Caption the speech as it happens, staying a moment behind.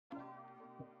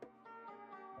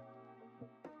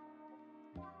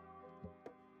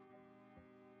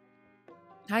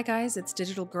Hi guys, it's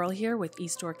Digital Girl here with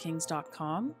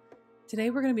eStoreKings.com. Today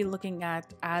we're going to be looking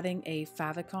at adding a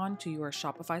favicon to your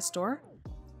Shopify store.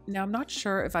 Now I'm not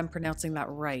sure if I'm pronouncing that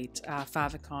right,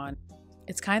 favicon.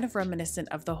 It's kind of reminiscent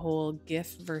of the whole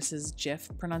GIF versus GIF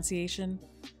pronunciation,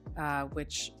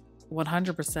 which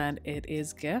 100% it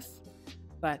is GIF.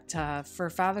 But for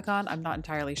favicon, I'm not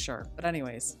entirely sure. But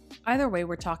anyways, either way,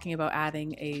 we're talking about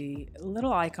adding a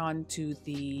little icon to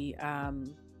the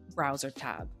browser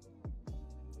tab.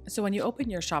 So when you open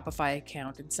your Shopify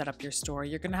account and set up your store,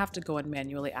 you're going to have to go and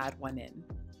manually add one in.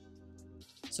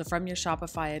 So from your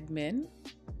Shopify admin,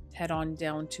 head on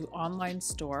down to Online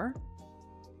Store.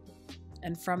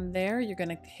 And from there, you're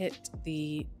going to hit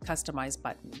the Customize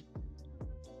button.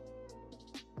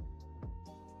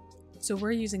 So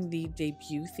we're using the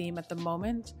debut theme at the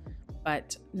moment,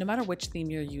 but no matter which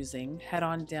theme you're using, head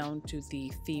on down to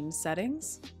the theme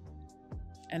settings.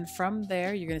 And from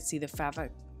there, you're going to see the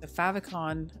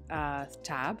favicon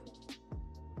tab,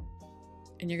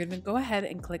 and you're going to go ahead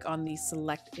and click on the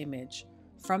select image.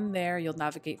 From there, you'll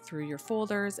navigate through your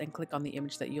folders and click on the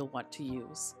image that you'll want to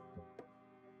use.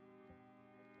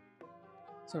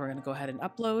 So we're going to go ahead and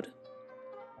upload.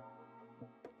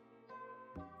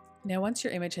 Now once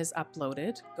your image has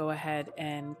uploaded, go ahead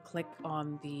and click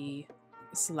on the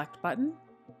select button,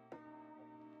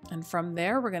 and from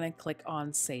there we're going to click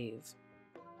on save.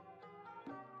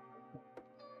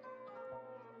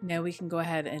 Now we can go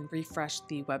ahead and refresh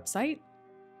the website.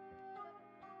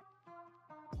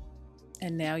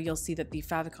 And now you'll see that the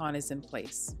favicon is in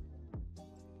place.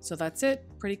 So that's it.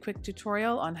 Pretty quick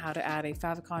tutorial on how to add a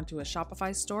favicon to a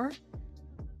Shopify store.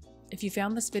 If you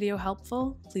found this video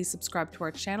helpful, please subscribe to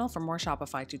our channel for more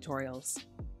Shopify tutorials.